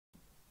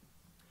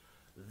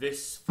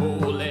This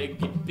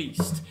four-legged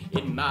beast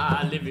in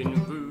my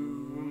living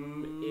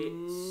room,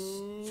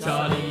 it's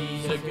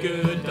Charlie's a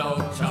good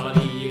dog,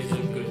 Charlie is a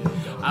good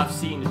dog. I've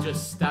seen her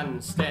just stand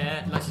and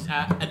stare like she's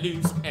at a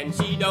loose end,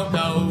 she don't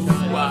know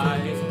why.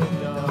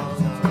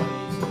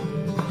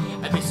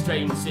 At this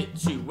strange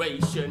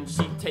situation,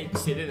 she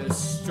takes it in a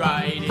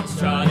stride. It's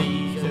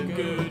Charlie's a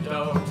good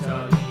dog,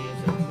 Charlie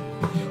is a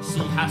good dog. She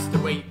has to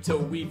wait till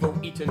we've all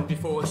eaten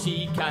before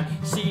she can,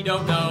 she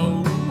don't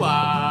know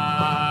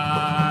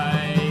why.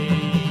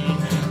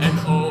 And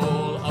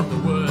all of the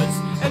words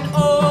and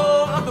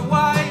all of the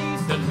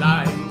whys, the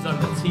lines on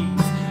the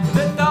T's,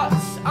 the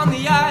dots on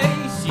the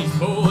I's, she's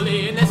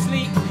falling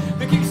asleep,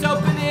 the kicks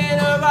open in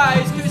her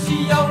eyes, cause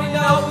she only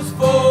knows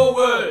 4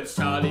 words.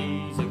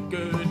 Charlie's a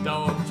good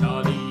dog,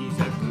 Charlie's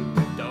a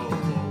good dog.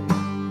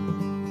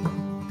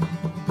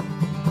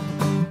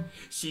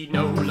 She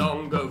no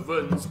longer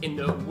runs in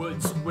the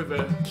woods with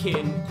her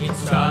kin.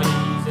 It's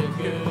Charlie's a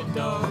good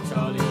dog,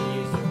 Charlie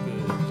is a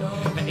good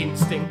dog. Her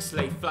instincts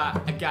lay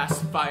flat, a gas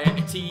fire,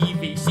 a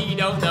TV, she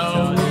don't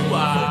know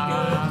why.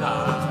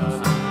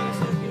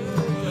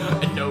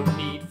 And no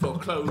need for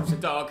clothes, the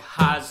dog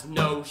has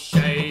no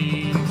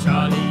shame.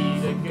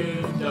 Charlie's a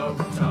good dog,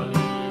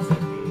 Charlie is a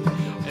good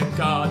dog. A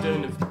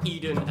garden of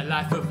Eden, a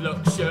life of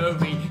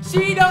luxury,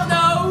 she don't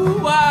know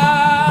why.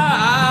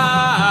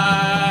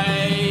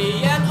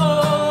 And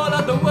all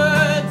of the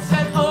words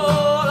and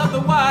all of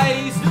the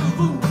whys, the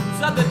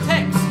rules and the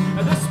text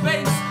and the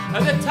space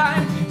and the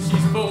time,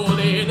 she's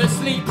falling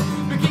asleep,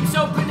 the keeps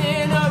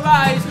opening her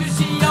eyes, cause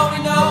she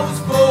only knows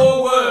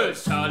 4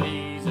 words.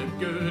 Charlie's a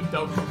good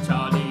dog,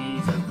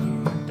 Charlie's a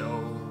good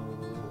dog.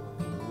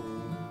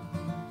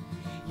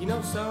 You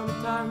know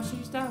sometimes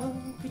she's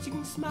down, cause you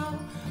can smell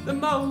the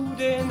mold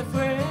in the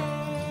fridge.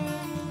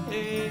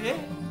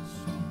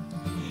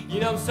 You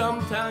know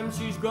sometimes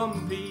she's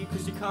grumpy,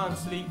 cause she can't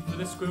sleep for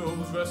the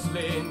squirrels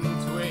rustling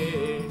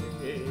twigs.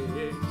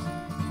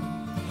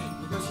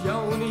 Because she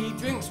only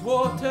drinks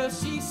water,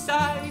 she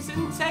sighs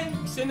and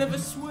takes another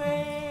swig.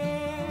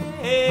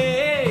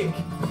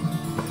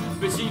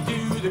 But she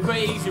do the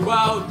crazy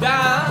wild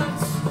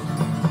dance.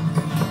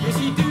 Yeah,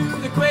 she do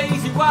the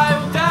crazy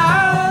wild dance.